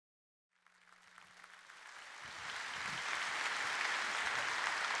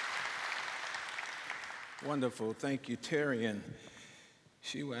Wonderful. Thank you, Terry. And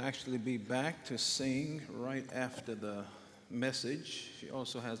she will actually be back to sing right after the message. She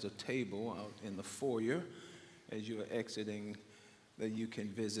also has a table out in the foyer as you are exiting that you can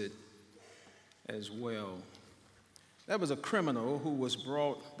visit as well. That was a criminal who was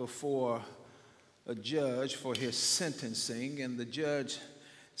brought before a judge for his sentencing, and the judge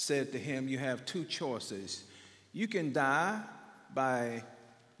said to him, "You have two choices. You can die by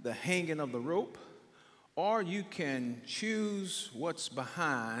the hanging of the rope, or you can choose what's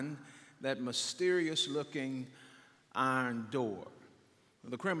behind that mysterious-looking iron door."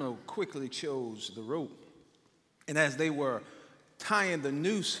 The criminal quickly chose the rope, and as they were tying the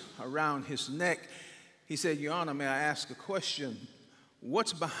noose around his neck, he said, "Your Honor, may I ask a question?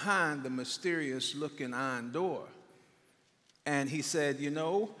 What's behind the mysterious-looking iron door?" And he said,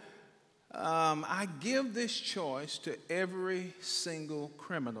 I give this choice to every single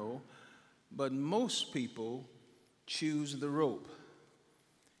criminal, but most people choose the rope.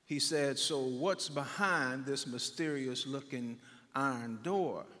 He said, "So what's behind this mysterious-looking iron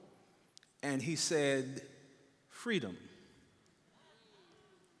door?" And he said, "Freedom."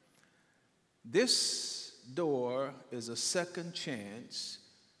 This door is a second chance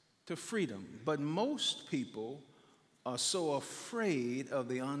to freedom, but most people are so afraid of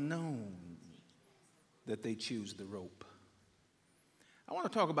the unknown that they choose the rope. I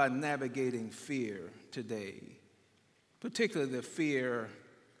want to talk about navigating fear today, particularly the fear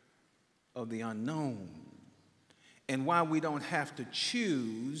of the unknown, and why we don't have to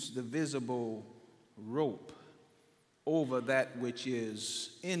choose the visible rope over that which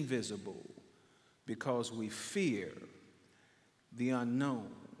is invisible because we fear the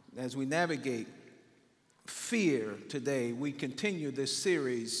unknown. As we navigate fear today, we continue this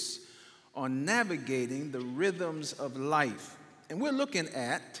series on navigating the rhythms of life. And we're looking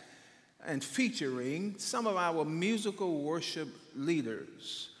at and featuring some of our musical worship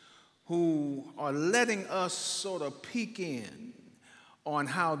leaders who are letting us sort of peek in on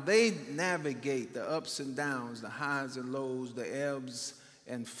how they navigate the ups and downs, the highs and lows, the ebbs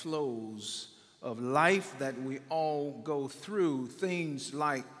and flows of life that we all go through. Things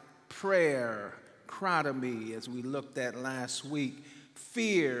like prayer, cry to me, as we looked at last week,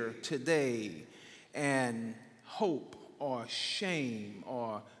 fear today, and hope or shame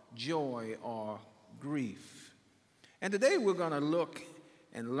or joy or grief. And today we're going to look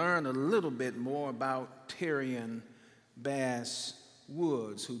and learn a little bit more about Terrian Bass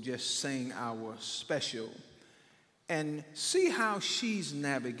Woods, who just sang our special, and see how she's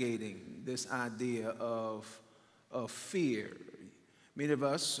navigating this idea of fear. Many of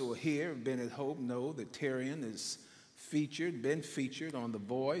us who are here, have been at Hope, know that Terrian is been featured on The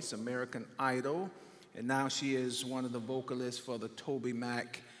Voice, American Idol, and now she is one of the vocalists for the Toby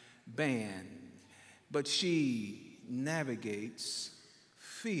Mac Band. But she navigates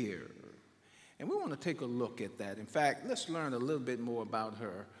fear, and we want to take a look at that. In fact, let's learn a little bit more about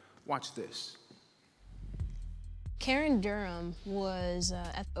her. Watch this. Karen Durham was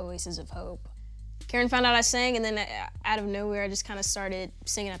at the Oasis of Hope. Karen found out I sang, and then out of nowhere, I just kind of started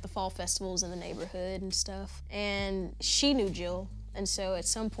singing at the fall festivals in the neighborhood and stuff. And she knew Jill, and so at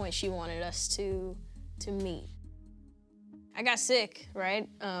some point she wanted us to meet. I got sick, right?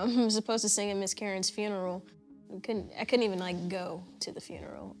 I was supposed to sing at Miss Karen's funeral. I couldn't even go to the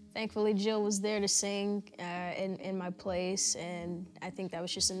funeral. Thankfully, Jill was there to sing in my place, and I think that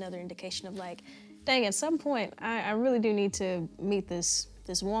was just another indication of dang, at some point, I really do need to meet this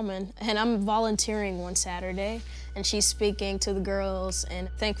woman. And I'm volunteering one Saturday, and she's speaking to the girls, and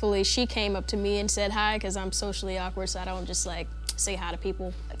thankfully she came up to me and said hi, because I'm socially awkward, so I don't just say hi to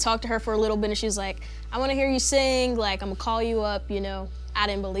people. I talked to her for a little bit, and she was like, "I want to hear you sing, I'm gonna call you up, I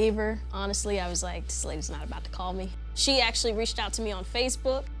didn't believe her. Honestly, I was like, this lady's not about to call me. She actually reached out to me on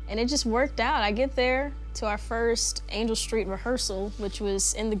Facebook, and it just worked out. I get there to our first Angel Street rehearsal, which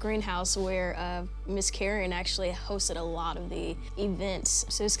was in the greenhouse where Miss Karen actually hosted a lot of the events.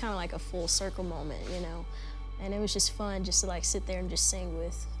 So it's kind of like a full circle moment, And it was just fun just to sit there and just sing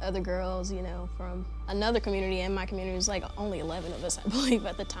with other girls, from another community, and my community was only 11 of us, I believe,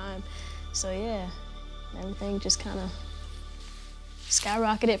 at the time. So yeah, everything just kind of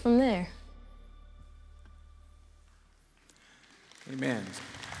skyrocketed from there. Amen.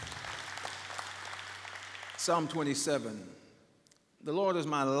 Psalm 27. The Lord is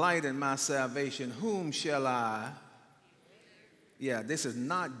my light and my salvation. Whom shall I? Yeah, this is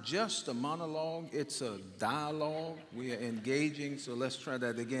not just a monologue, it's a dialogue. We are engaging, so let's try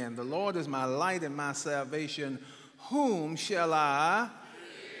that again. The Lord is my light and my salvation. Whom shall I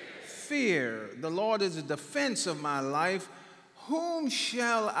fear? The Lord is the defense of my life. Whom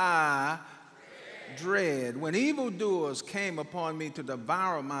shall I dread. When evildoers came upon me to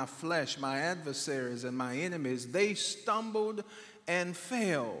devour my flesh, my adversaries and my enemies, they stumbled and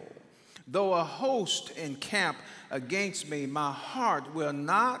fell. Though a host encamp against me, my heart will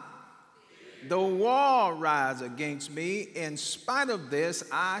not. Though war rise against me, in spite of this,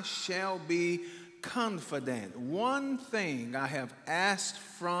 I shall be confident. One thing I have asked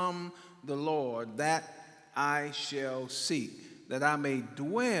from the Lord, that I shall seek, that I may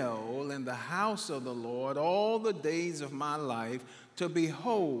dwell in the house of the Lord all the days of my life, to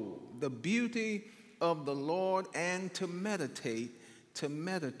behold the beauty of the Lord and to meditate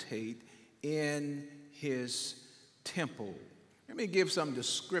in his temple. Let me give some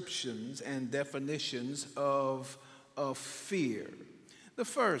descriptions and definitions of fear. The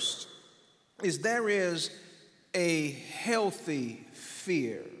first is there is a healthy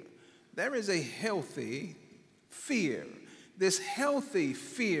fear. There is a healthy fear. This healthy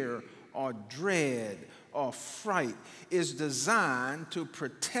fear or dread or fright is designed to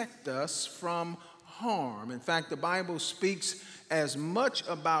protect us from harm. In fact, the Bible speaks as much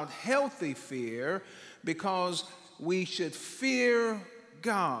about healthy fear because we should fear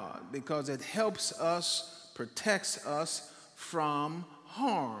God, because it helps us, protects us from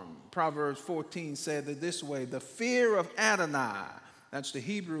harm. Proverbs 14 said it this way: the fear of Adonai, that's the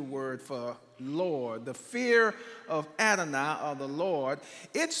Hebrew word for Lord, the fear of Adonai, or the Lord,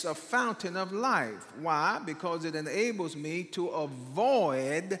 it's a fountain of life. Why? Because it enables me to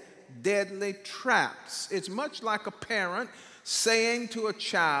avoid deadly traps. It's much like a parent saying to a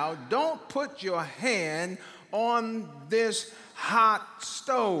child, don't put your hand on this hot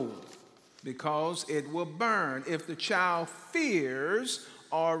stove because it will burn. If the child fears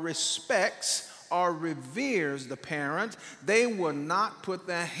or respects or reveres the parent, they will not put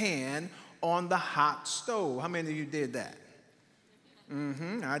their hand on the hot stove. How many of you did that?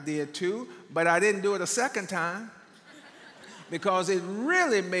 I did too, but I didn't do it a second time because it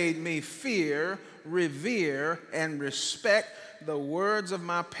really made me fear, revere, and respect the words of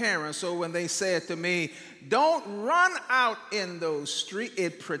my parents. So when they said to me, don't run out in those streets,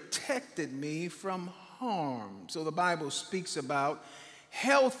 it protected me from harm. So the Bible speaks about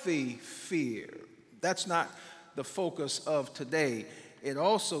healthy fear. That's not the focus of today. It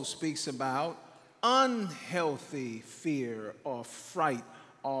also speaks about unhealthy fear or fright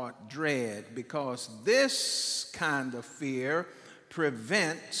or dread, because this kind of fear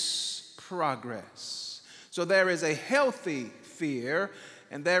prevents progress. So there is a healthy fear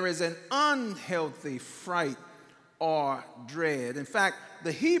and there is an unhealthy fright or dread. In fact,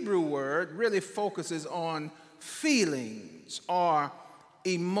 the Hebrew word really focuses on feelings or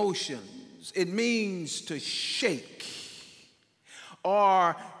emotions. It means to shake,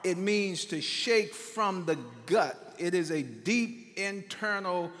 or it means to shake from the gut. It is a deep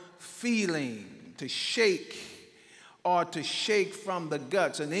internal feeling, to shake or to shake from the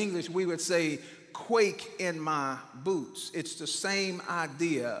guts. In English, we would say, quake in my boots. It's the same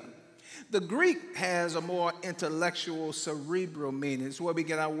idea. The Greek has a more intellectual, cerebral meaning. It's where we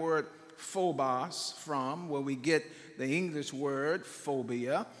get our word phobos from, where we get the English word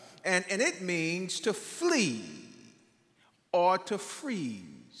phobia. And it means to flee or to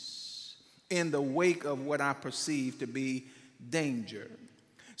freeze in the wake of what I perceive to be danger.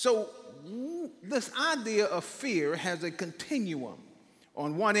 So this idea of fear has a continuum.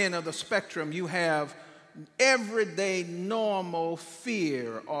 On one end of the spectrum, you have everyday normal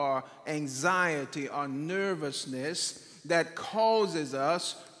fear or anxiety or nervousness that causes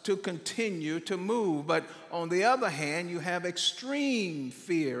us to continue to move. But on the other hand, you have extreme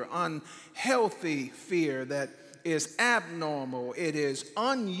fear, unhealthy fear that is abnormal, it is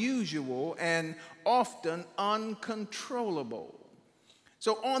unusual, and often uncontrollable.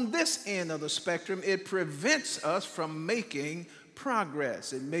 So on this end of the spectrum, it prevents us from making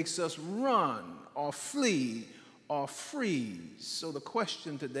progress. It makes us run or flee or freeze. So the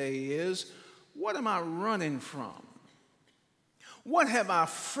question today is, what am I running from? What have I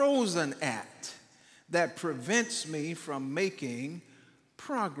frozen at that prevents me from making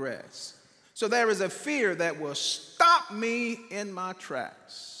progress? So there is a fear that will stop me in my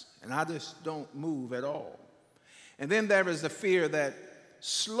tracks, and I just don't move at all. And then there is the fear that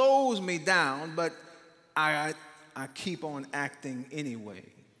slows me down, but I keep on acting anyway.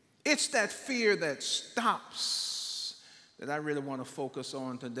 It's that fear that stops that I really want to focus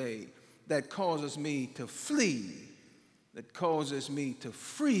on today, that causes me to flee, that causes me to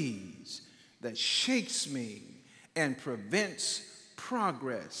freeze, that shakes me and prevents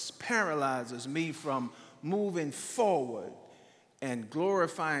progress, paralyzes me from moving forward and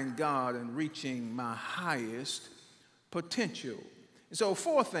glorifying God and reaching my highest potential. So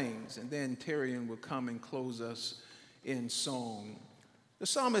 4 things, and then Tyrion will come and close us in song. The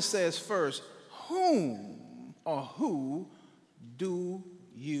psalmist says first, whom or who do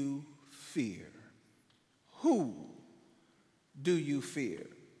you fear? Who do you fear?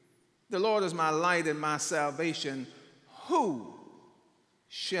 The Lord is my light and my salvation. Who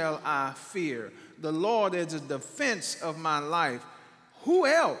shall I fear? The Lord is the defense of my life. Who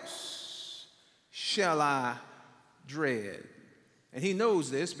else shall I dread? And he knows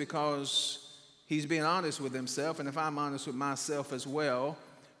this because he's being honest with himself, and if I'm honest with myself as well,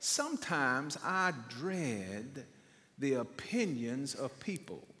 sometimes I dread the opinions of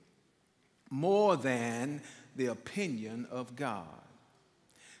people more than the opinion of God.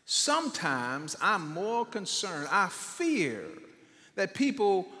 Sometimes I'm more concerned, I fear that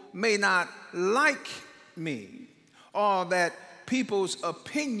people may not like me, or that people's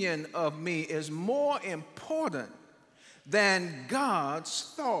opinion of me is more important than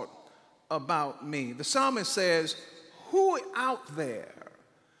God's thought about me. The psalmist says, who out there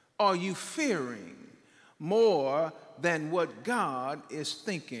are you fearing more than what God is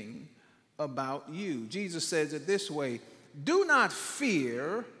thinking about you? Jesus says it this way, do not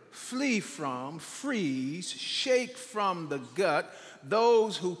fear, flee from, freeze, shake from the gut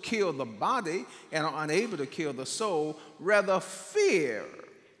those who kill the body and are unable to kill the soul. Rather fear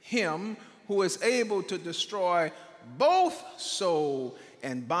him who is able to destroy both soul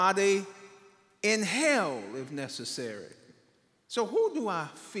and body in hell if necessary. So who do I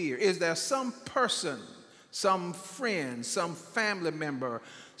fear? Is there some person, some friend, some family member,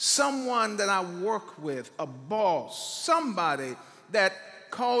 someone that I work with, a boss, somebody that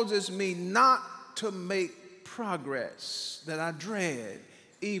causes me not to make progress, that I dread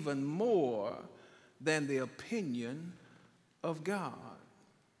even more than the opinion of God?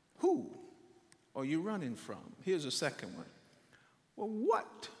 Who are you running from? Here's a second one. Well,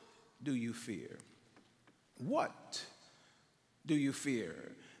 what do you fear? What do you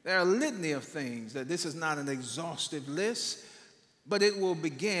fear? There are a litany of things. That this is not an exhaustive list, but it will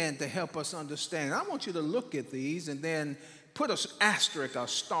begin to help us understand. I want you to look at these and then put an asterisk or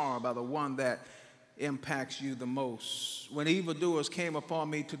star by the one that impacts you the most. When evildoers came upon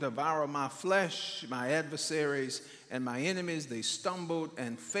me to devour my flesh, my adversaries and my enemies, they stumbled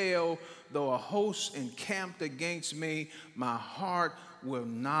and fell. Though a host encamped against me, my heart will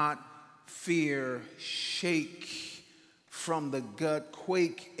not fear. Shake from the gut,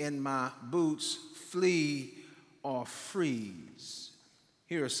 quake in my boots, flee or freeze.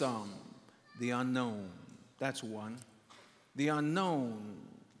 Here are some. The unknown. That's one. The unknown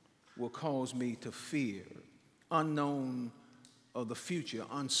will cause me to fear. Unknown of the future,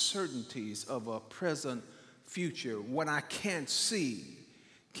 uncertainties of a present future. What I can't see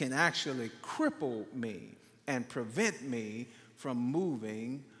can actually cripple me and prevent me from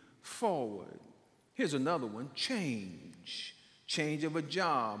moving forward. Here's another one, change. Change of a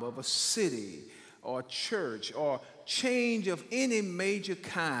job, of a city, or church, or change of any major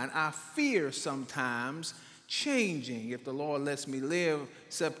kind. I fear sometimes changing. If the Lord lets me live,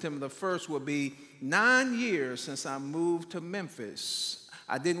 September the 1st will be 9 years since I moved to Memphis.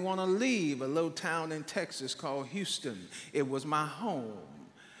 I didn't want to leave a little town in Texas called Houston. It was my home.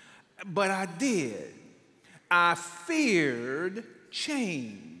 But I did. I feared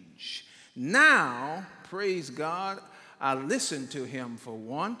change. Now, praise God, I listened to him for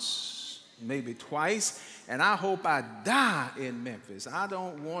once, maybe twice, and I hope I die in Memphis. I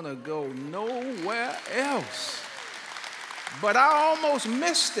don't want to go nowhere else. But I almost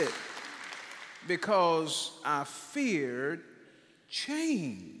missed it because I feared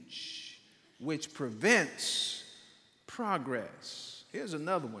change, which prevents progress. Here's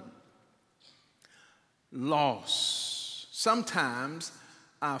another one. Loss. Sometimes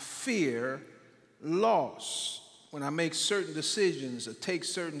I fear loss. When I make certain decisions or take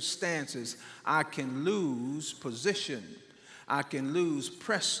certain stances, I can lose position. I can lose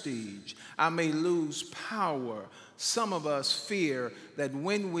prestige. I may lose power. Some of us fear that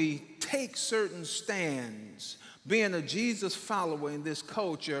when we take certain stands, being a Jesus follower in this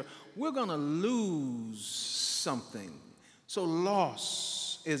culture, we're going to lose something. So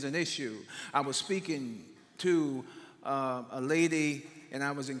loss is an issue. I was speaking to a lady, and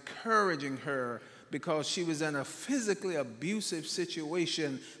I was encouraging her because she was in a physically abusive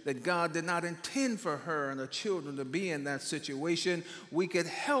situation that God did not intend for her and her children to be in that situation. We could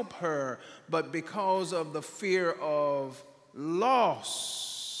help her, but because of the fear of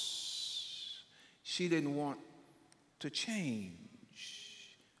loss, she didn't want to change.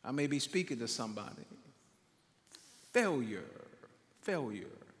 I may be speaking to somebody. Failure.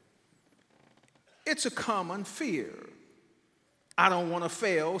 It's a common fear. I don't want to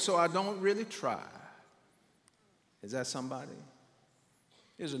fail, so I don't really try. Is that somebody?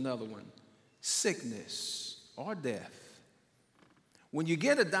 Here's another one. Sickness or death. When you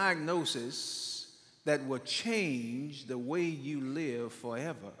get a diagnosis that will change the way you live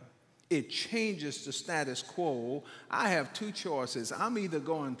forever, it changes the status quo. I have two choices. I'm either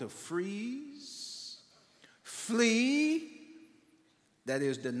going to freeze, flee, that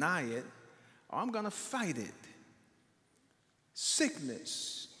is, deny it, or I'm going to fight it.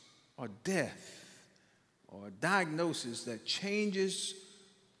 Sickness or death or a diagnosis that changes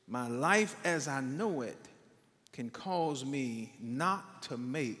my life as I know it can cause me not to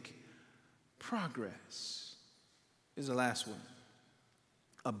make progress. Here's the last one.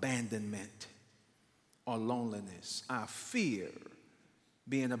 Abandonment or loneliness. I fear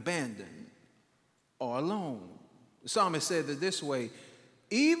being abandoned or alone. The psalmist said it this way,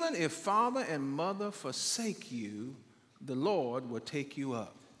 even if father and mother forsake you, the Lord will take you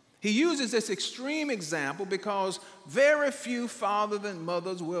up. He uses this extreme example because very few fathers and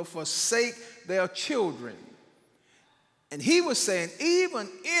mothers will forsake their children. And he was saying, even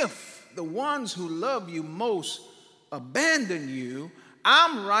if the ones who love you most abandon you,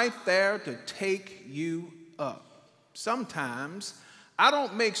 I'm right there to take you up. Sometimes I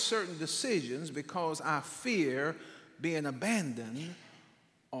don't make certain decisions because I fear being abandoned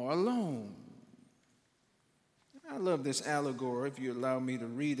or alone. I love this allegory, if you allow me to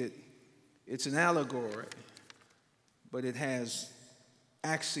read it. It's an allegory, but it has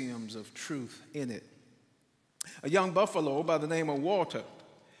axioms of truth in it. A young buffalo by the name of Walter,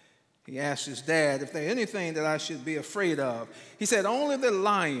 he asked his dad if there's anything that I should be afraid of. He said, only the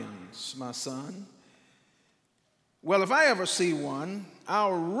lions, my son. Well, if I ever see one,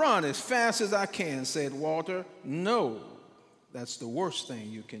 I'll run as fast as I can, said Walter. No, that's the worst thing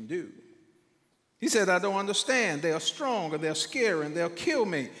you can do. He said, I don't understand. They're strong and they're scary and they'll kill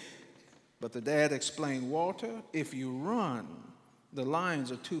me. But the dad explained, Walter, if you run, the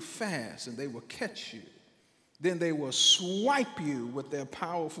lions are too fast and they will catch you. Then they will swipe you with their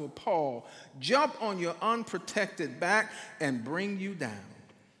powerful paw, jump on your unprotected back, and bring you down.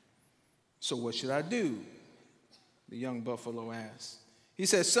 So what should I do? The young buffalo asked. He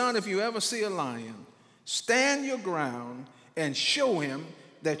said, son, if you ever see a lion, stand your ground and show him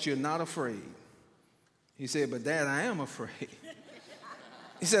that you're not afraid. He said, but Dad, I am afraid.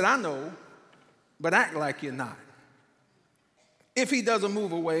 He said, I know, but act like you're not. If he doesn't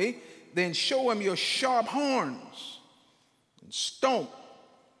move away, then show him your sharp horns and stomp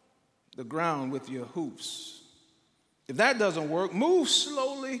the ground with your hoofs. If that doesn't work, move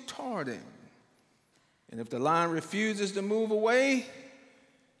slowly toward him. And if the lion refuses to move away,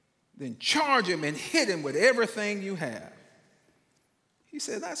 then charge him and hit him with everything you have. He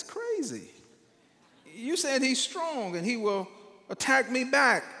said, that's crazy. You said he's strong and he will attack me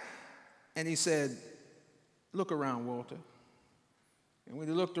back. And he said, look around, Walter. And when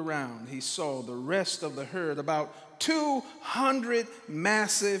he looked around, he saw the rest of the herd, about 200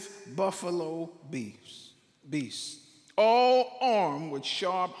 massive buffalo beasts, all armed with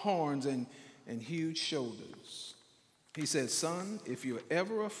sharp horns and huge shoulders. He said, son, if you're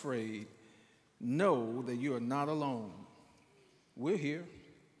ever afraid, know that you are not alone. We're here.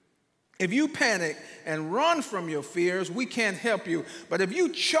 If you panic and run from your fears, we can't help you. But if you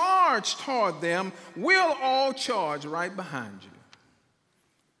charge toward them, we'll all charge right behind you.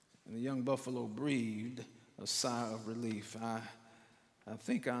 And the young buffalo breathed a sigh of relief. I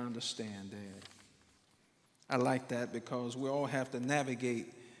think I understand, Dad. I like that because we all have to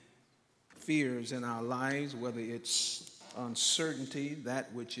navigate fears in our lives, whether it's uncertainty,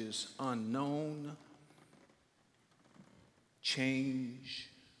 that which is unknown, change,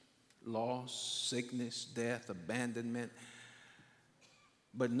 loss, sickness, death, abandonment.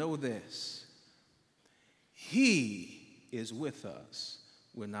 But know this, He is with us.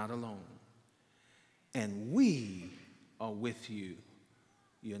 We're not alone. And we are with you.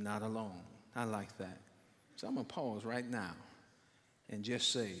 You're not alone. I like that. So I'm going to pause right now and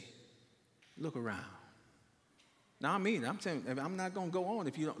just say, look around. Now, I'm saying, I'm not going to go on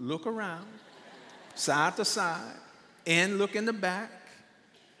if you don't look around, side to side, and look in the back.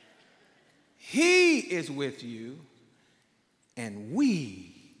 He is with you, and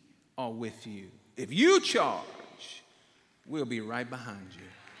we are with you. If you charge, we'll be right behind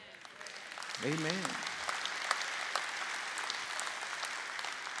you. Amen.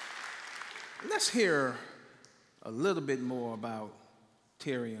 Let's hear a little bit more about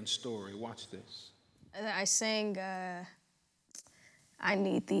Terrian's story. Watch this. I sang I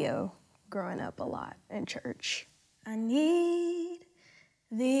Need Theo growing up a lot in church. I need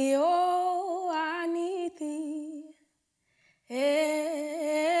thee, oh, I need thee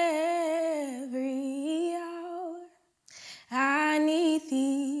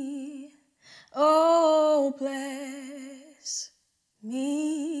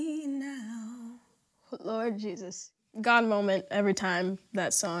me now. Lord Jesus. God moment every time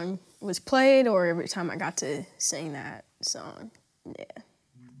that song was played or every time I got to sing that song.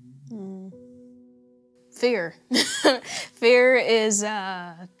 Yeah. Fear. Fear is,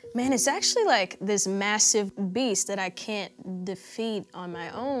 man, it's actually like this massive beast that I can't defeat on my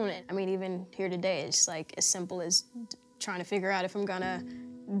own. I mean, even here today, it's like as simple as trying to figure out if I'm gonna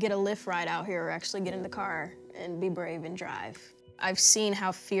get a Lyft ride out here or actually get in the car and be brave and drive. I've seen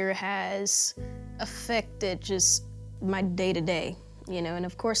how fear has affected just my day-to-day, you know, and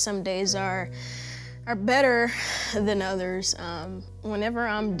of course some days are better than others. Whenever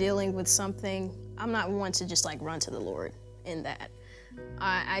I'm dealing with something, I'm not one to just like run to the Lord in that.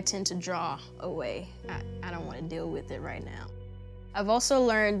 I tend to draw away. I don't want to deal with it right now. I've also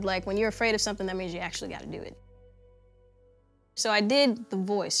learned like when you're afraid of something, that means you actually got to do it. So I did The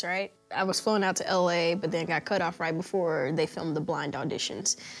Voice, right? I was flown out to LA, but then got cut off right before they filmed the blind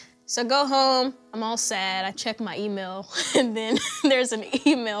auditions. So go home, I'm all sad, I check my email, and then there's an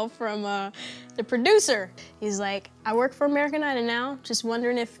email from the producer. He's like, I work for American Idol now, just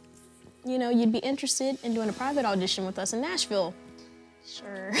wondering if, you know, you'd be interested in doing a private audition with us in Nashville.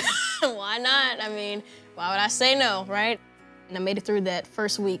 Sure, why not? I mean, why would I say no, right? And I made it through that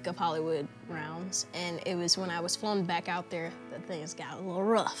first week of Hollywood rounds, and it was when I was flown back out there that things got a little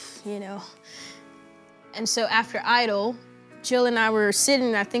rough, you know? And so after Idol, Jill and I were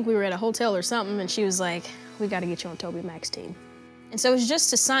sitting, I think we were at a hotel or something, and she was like, we gotta get you on Toby Mac's team. And so it was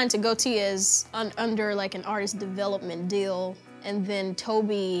just assigned to go as under like an artist development deal, and then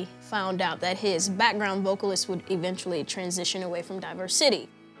Toby found out that his background vocalist would eventually transition away from Diverse City.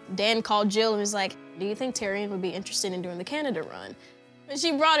 Dan called Jill and was like, do you think Terrian would be interested in doing the Canada run? When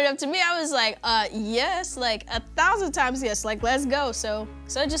she brought it up to me, I was like, yes, like 1,000 times yes, like let's go. So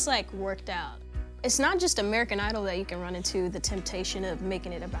it just like worked out. It's not just American Idol that you can run into the temptation of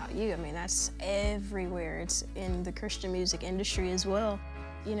making it about you. I mean, that's everywhere. It's in the Christian music industry as well.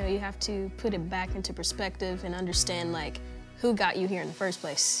 You know, you have to put it back into perspective and understand like who got you here in the first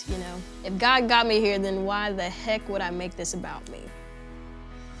place, you know? If God got me here, then why the heck would I make this about me?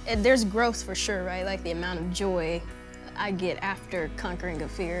 There's growth for sure, right? Like the amount of joy I get after conquering a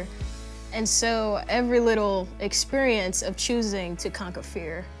fear. And so every little experience of choosing to conquer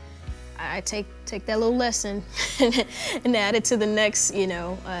fear, I take that little lesson and add it to the next, you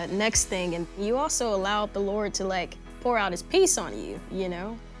know, next thing. And you also allow the Lord to like pour out his peace on you, you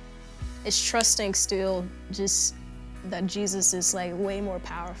know? It's trusting still just that Jesus is like way more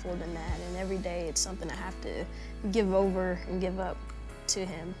powerful than that. And every day it's something I have to give over and give up to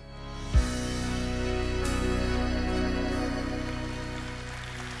him.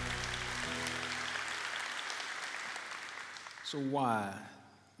 So why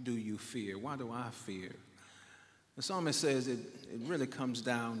do you fear? Why do I fear? The psalmist says it really comes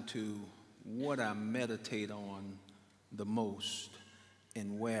down to what I meditate on the most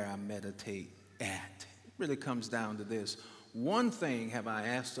and where I meditate at. It really comes down to this. One thing have I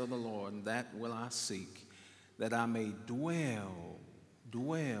asked of the Lord, and that will I seek, that I may dwell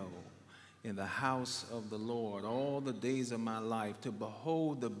in the house of the Lord all the days of my life, to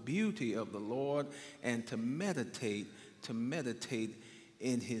behold the beauty of the Lord and to meditate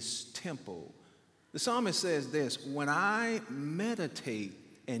in his temple. The psalmist says this, when I meditate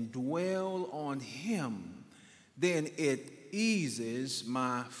and dwell on him, then it eases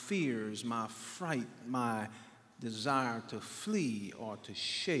my fears, my fright, my desire to flee or to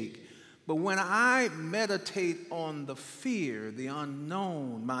shake. But when I meditate on the fear, the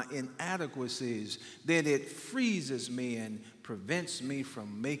unknown, my inadequacies, then it freezes me and prevents me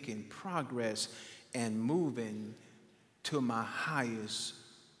from making progress and moving to my highest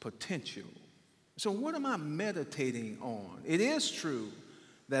potential. So what am I meditating on? It is true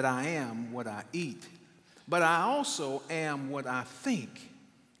that I am what I eat, but I also am what I think,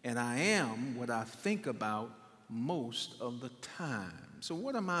 and I am what I think about most of the time. So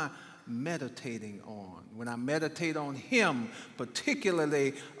what am I meditating on? When I meditate on him,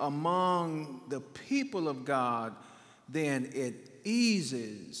 particularly among the people of God, then it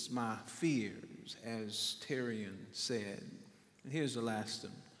eases my fears, as Terrian said. And here's the last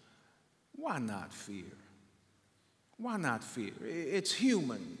one. Why not fear? Why not fear? It's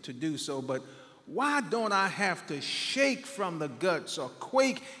human to do so, but why don't I have to shake from the guts or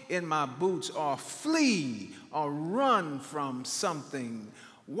quake in my boots or flee or run from something?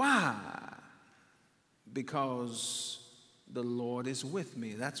 Why? Because the Lord is with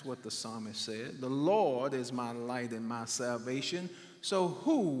me. That's what the psalmist said. The Lord is my light and my salvation. So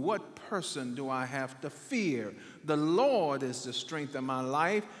what person do I have to fear? The Lord is the strength of my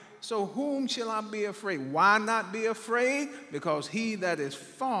life. So whom shall I be afraid? Why not be afraid? Because he that is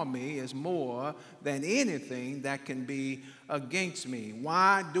for me is more than anything that can be against me.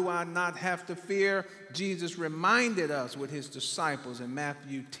 Why do I not have to fear? Jesus reminded us with his disciples in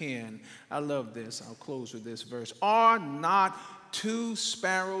Matthew 10. I love this. I'll close with this verse. Are not 2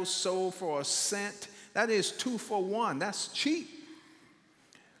 sparrows sold for a cent? That is 2 for 1. That's cheap.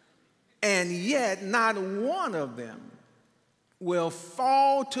 And yet not one of them will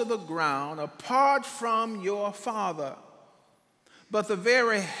fall to the ground apart from your Father. But the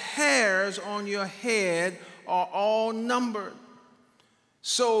very hairs on your head are all numbered.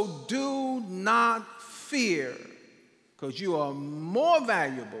 So do not fear, because you are more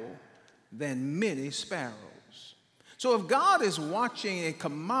valuable than many sparrows. So if God is watching a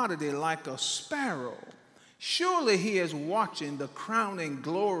commodity like a sparrow, surely he is watching the crowning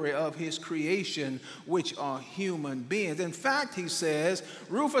glory of his creation, which are human beings. In fact, he says,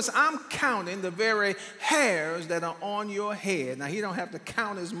 Rufus, I'm counting the very hairs that are on your head. Now, he don't have to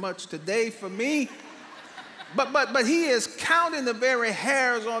count as much today for me, but he is counting the very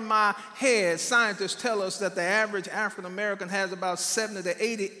hairs on my head. Scientists tell us that the average African American has about 70 to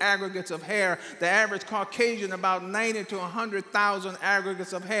 80 aggregates of hair. The average Caucasian about 90 to 100,000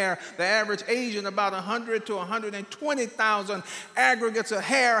 aggregates of hair. The average Asian about 100 to 120,000 aggregates of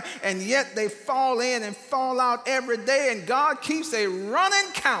hair. And yet they fall in and fall out every day. And God keeps a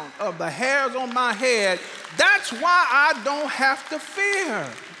running count of the hairs on my head. That's why I don't have to fear.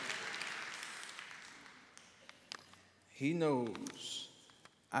 He knows.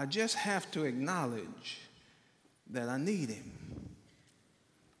 I just have to acknowledge that I need him.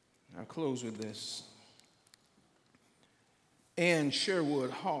 I'll close with this. Ann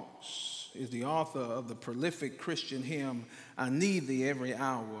Sherwood Hawkes is the author of the prolific Christian hymn, I Need Thee Every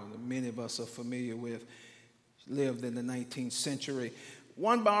Hour, that many of us are familiar with. She lived in the 19th century.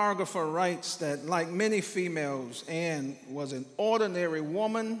 One biographer writes that, like many females, Ann was an ordinary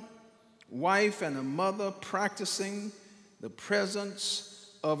woman, wife, and a mother practicing the presence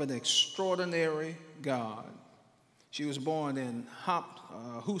of an extraordinary God. She was born in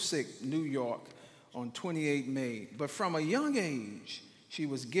Hoosick, New York on 28 May. But from a young age, she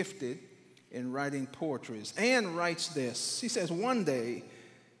was gifted in writing poetries. Anne writes this. She says, one day,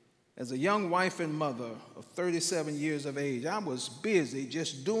 as a young wife and mother of 37 years of age, I was busy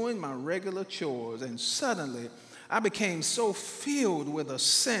just doing my regular chores, and suddenly I became so filled with a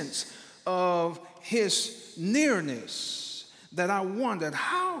sense of his nearness that I wondered,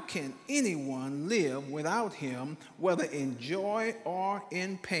 how can anyone live without him, whether in joy or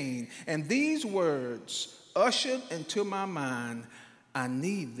in pain? And these words ushered into my mind, I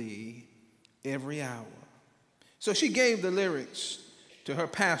need thee every hour. So she gave the lyrics to her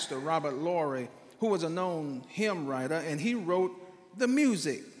pastor, Robert Laurie, who was a known hymn writer, and he wrote the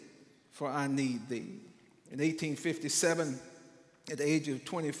music for I Need Thee. In 1857, at the age of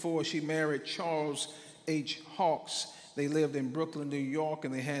 24, she married Charles H. Hawkes. They lived in Brooklyn, New York,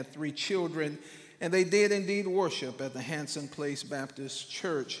 and they had 3 children. And they did indeed worship at the Hanson Place Baptist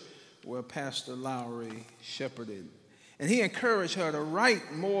Church, where Pastor Lowry shepherded. And he encouraged her to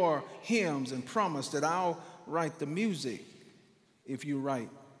write more hymns and promised that I'll write the music if you write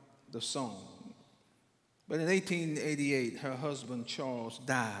the song. But in 1888, her husband Charles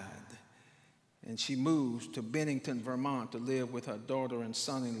died, and she moved to Bennington, Vermont to live with her daughter and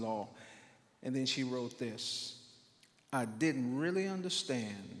son-in-law. And then she wrote this. I didn't really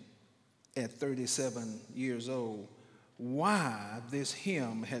understand at 37 years old why this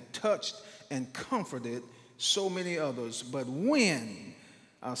hymn had touched and comforted so many others. But when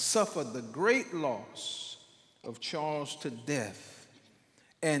I suffered the great loss of Charles to death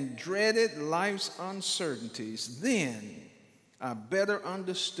and dreaded life's uncertainties, then I better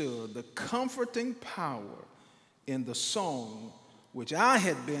understood the comforting power in the song which I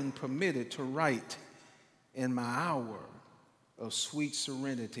had been permitted to write in my hour of sweet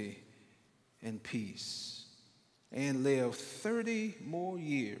serenity and peace. Anne lived 30 more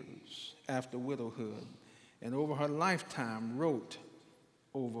years after widowhood, and over her lifetime wrote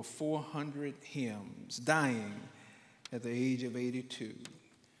over 400 hymns, dying at the age of 82.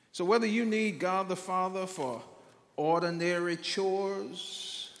 So whether you need God the Father for ordinary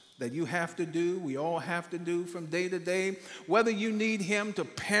chores that you have to do, we all have to do from day to day, whether you need him to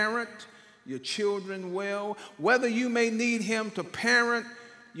parent your children well, whether you may need him to parent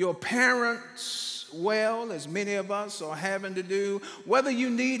your parents well, as many of us are having to do, whether you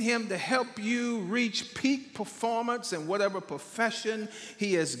need him to help you reach peak performance in whatever profession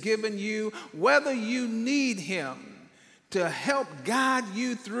he has given you, whether you need him to help guide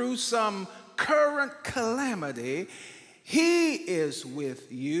you through some current calamity, He is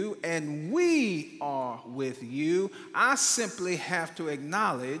with you, and we are with you. I simply have to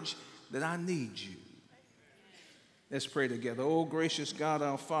acknowledge that I need you. Let's pray together. Oh, gracious God,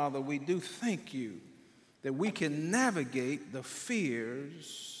 our Father, we do thank you that we can navigate the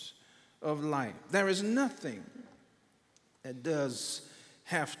fears of life. There is nothing that does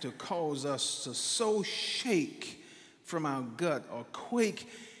have to cause us to so shake from our gut or quake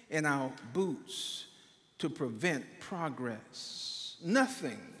in our boots to prevent progress.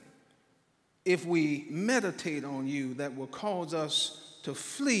 Nothing, if we meditate on you, that will cause us to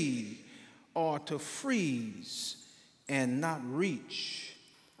flee or to freeze and not reach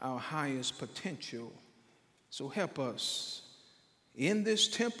our highest potential. So help us in this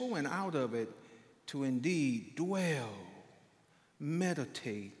temple and out of it to indeed dwell,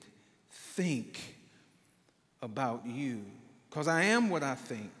 meditate, think about you. Because I am what I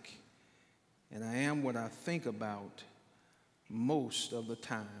think, and I am what I think about most of the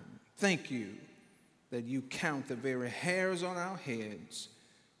time. Thank you that you count the very hairs on our heads,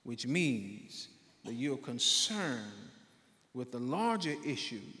 which means that you're concerned with the larger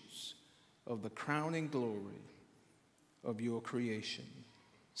issues of the crowning glory of your creation.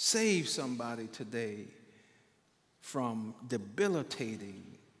 Save somebody today from debilitating,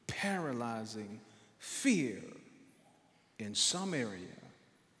 paralyzing fear in some area,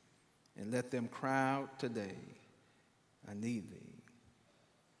 and let them cry out today, I need thee.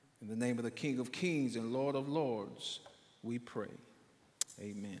 In the name of the King of Kings and Lord of Lords, we pray.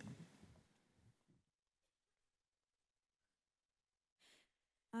 Amen.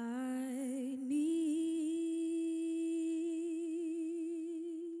 I need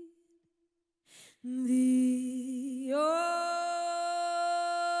thee, oh,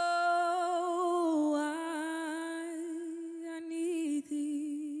 I need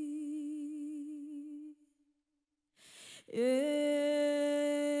thee.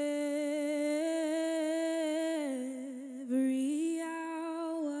 Every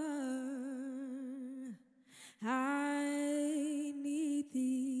hour I need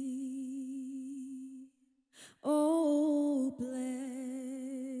thee. Oh, bless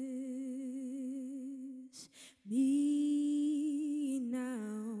me now,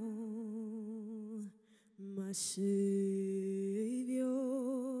 my Savior.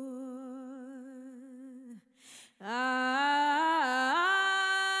 I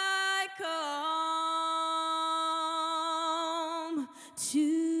come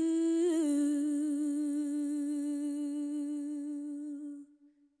to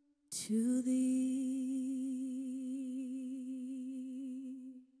thee.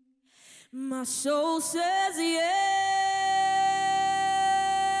 My soul says yes,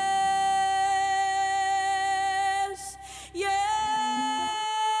 yes,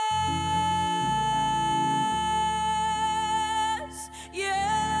 yes,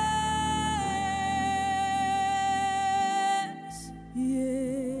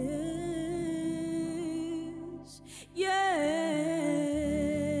 yes, yes,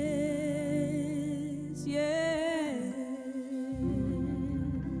 yes.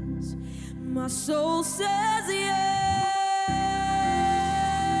 My soul says yes,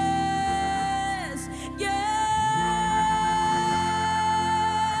 yes,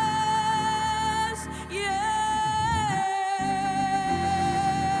 yes,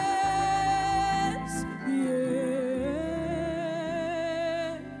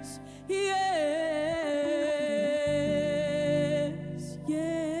 yes, yes,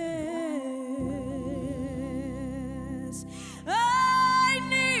 yes. I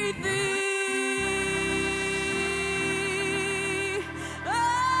need thee.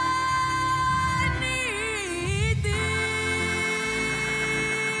 I need thee.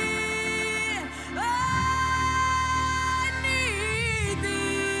 I need thee.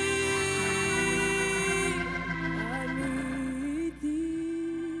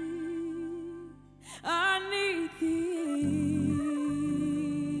 I need thee.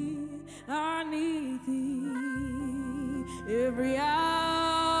 I need thee. Every hour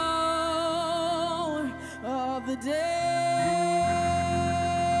of the day.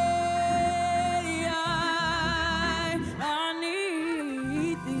 I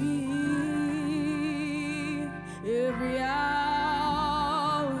need thee. Every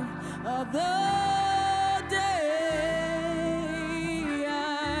hour of the day.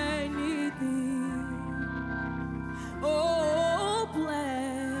 I need thee. Oh, bless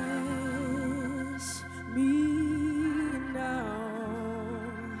me now,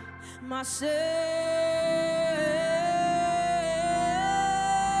 my Savior.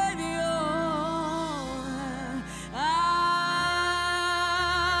 I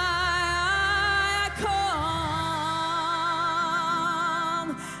come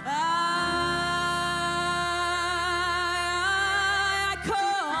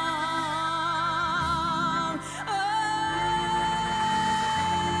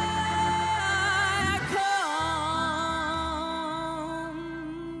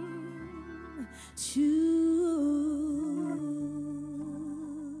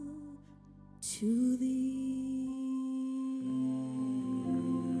to thee.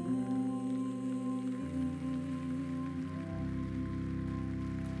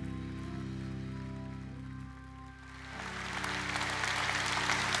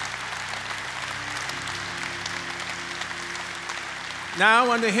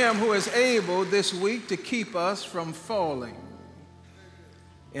 Now unto him who is able this week to keep us from falling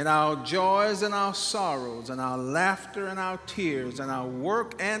in our joys and our sorrows and our laughter and our tears and our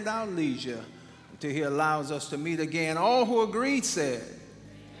work and our leisure until he allows us to meet again. All who agreed said,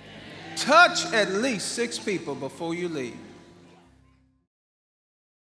 touch at least 6 people before you leave.